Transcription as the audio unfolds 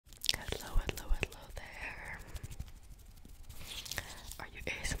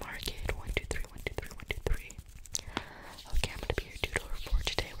ASMR Kid 123 123 123. Okay, I'm gonna be your tutor for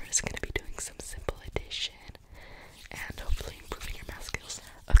today. We're just gonna be doing some simple addition and hopefully improving your math skills.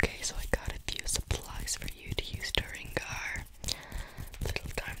 Okay, so I got a few supplies for you to use during our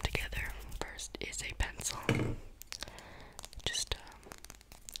little time together. First is a pencil. Just a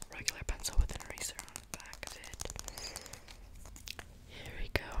regular pencil with an eraser on the back of it. Here we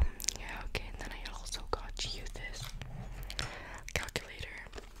go. Yeah, okay, and then I also got you this calculator,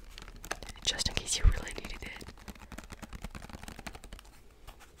 just in case you really needed it.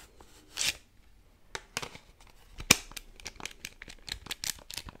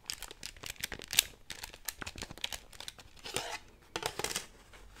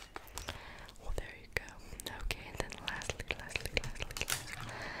 Well, there you go. Okay, and then lastly,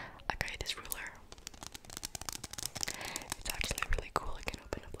 I got you this ruler. It's actually really cool. It can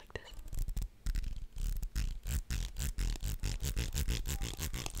open up like this.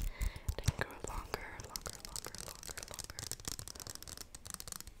 It can go longer.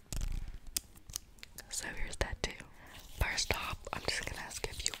 So here's that too. First off, I'm just gonna ask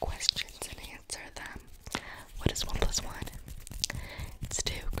a few questions and answer them. What is 1 plus 1? It's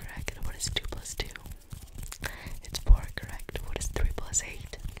 2, correct? What is 2 plus 2? It's 4, correct? What is 3 plus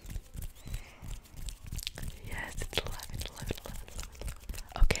 8? Yes, it's 11.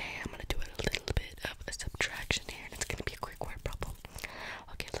 Okay, I'm gonna do a little bit of a subtraction here, and it's gonna be a quick word problem.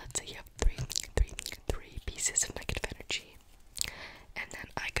 Okay, let's say you have three pieces of negative energy, and then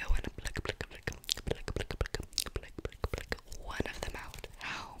I go and pluck one of them out.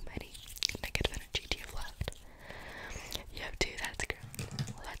 How many negative energy do you have left? You have 2, that's good.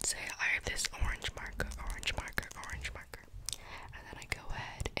 Let's say I have this orange marker, and then I go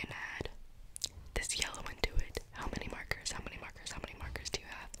ahead and add this yellow into it. How many markers do you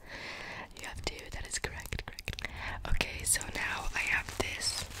have? You have 2, that is correct. Okay, so now I have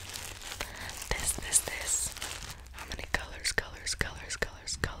this. How many colors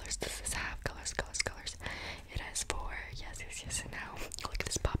does this have? Colors. It has 4. Yes. And now look at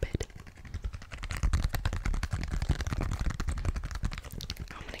this puppet.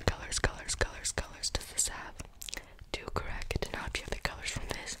 How many colors does this have? 2, correct. Now if you have the colors from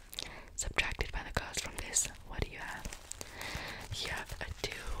this subtracted by the colors from this, what do you have? You have a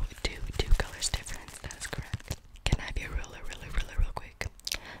two colors difference. That is correct. Can I have your ruler real quick?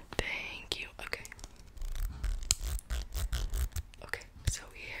 Thank you. Okay, so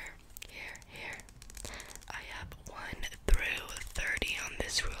here I have 1 through 30 on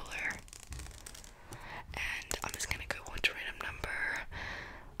this ruler, and I'm just gonna go into random number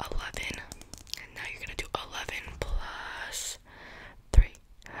 11, and now you're gonna do 11 plus 3.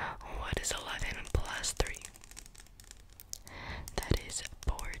 What is 11 plus 3? That is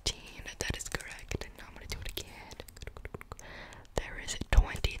 14. That is correct. And now I'm gonna do it again. There is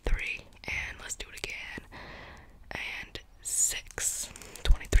 23, and let's do it again. And 6.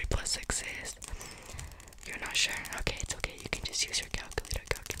 23 plus 6 is. You're not sure? Okay, it's okay. You can just use your calculator.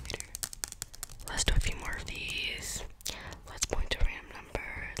 Let's do a few more of these. Let's point to a random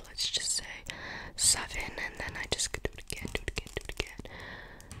number. Let's just say 7, and then I just do it again.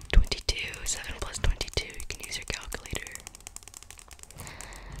 22. 7 plus 22. You can use your calculator.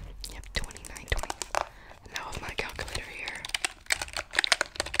 Yep, 29. Now with my calculator here,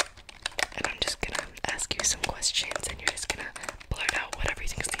 and I'm just gonna ask you some questions, and you're just gonna blurt out whatever you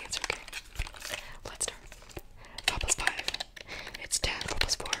think is the answer. Okay? Let's start. 5 plus 5. It's 10. 4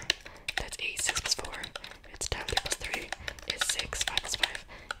 plus 4. That's 8. 6 plus 4. It's 10. 3 plus 3. It's 6. 5 plus 5.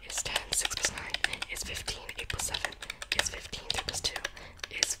 It's 10. 6 plus 9. It's 15. 8 plus 7. It's 15. 3 plus 2.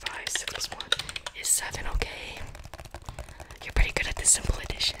 Is 5. 6 plus 1 is 7. Okay, you're pretty good at this simple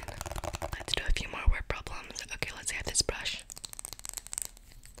addition. Let's do a few more word problems. Okay, let's say I have this brush.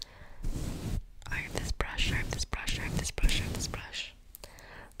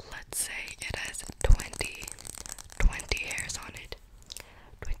 Let's say it has 20 hairs on it.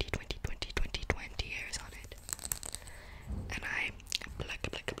 20 hairs on it. And I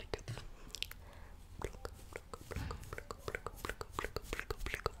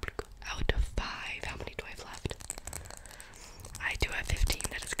out of 5, how many do I have left? I do have 15,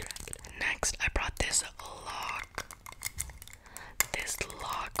 that is correct. Next, I brought this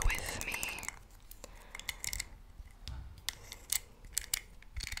lock with me.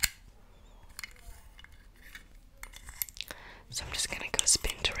 So I'm just gonna go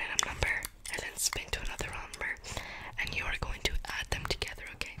spin to a random number, and then spin to another number, and you are going to add them together,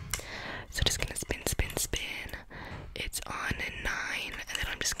 okay? So just gonna spin. It's on 9, and then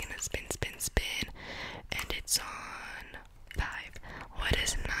I'm just gonna spin, and it's on 5. What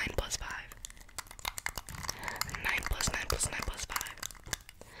is 9 plus 5? 9 plus 5.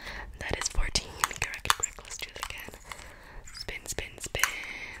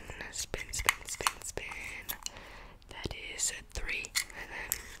 And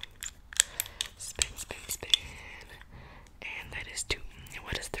then spin, spin, spin. And that is 2. And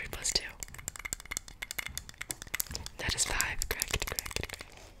what is 3 plus 2? That is 5. Correct, correct, correct.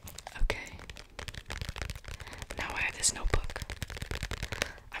 Okay. Now I have this notebook.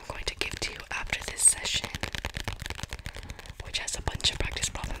 I'm going to give to you after this session, which has a bunch of practice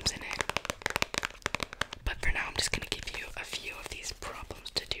problems in it. But for now, I'm just going to give you a few of these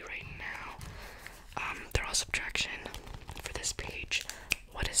problems to do right now. They're all subtraction. For this page,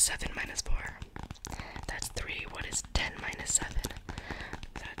 what is 7 minus 4? That's 3. What is 10 minus 7?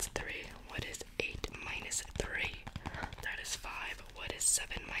 That's 3. What is 8 minus 3? That is 5. What is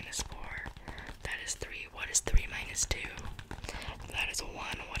 7 minus 4? That is 3. What is 3 minus 2? That is 1.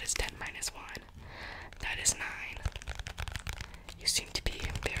 What is 10 minus 1? That is 9. You seem to be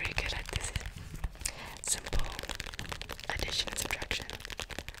very good at this simple addition and subtraction.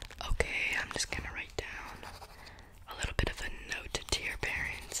 Okay, I'm just gonna write down a little bit of a note to your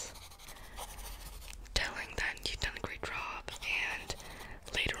parents telling that you've done a great job, and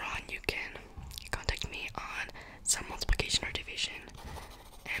later on you can contact me on someone's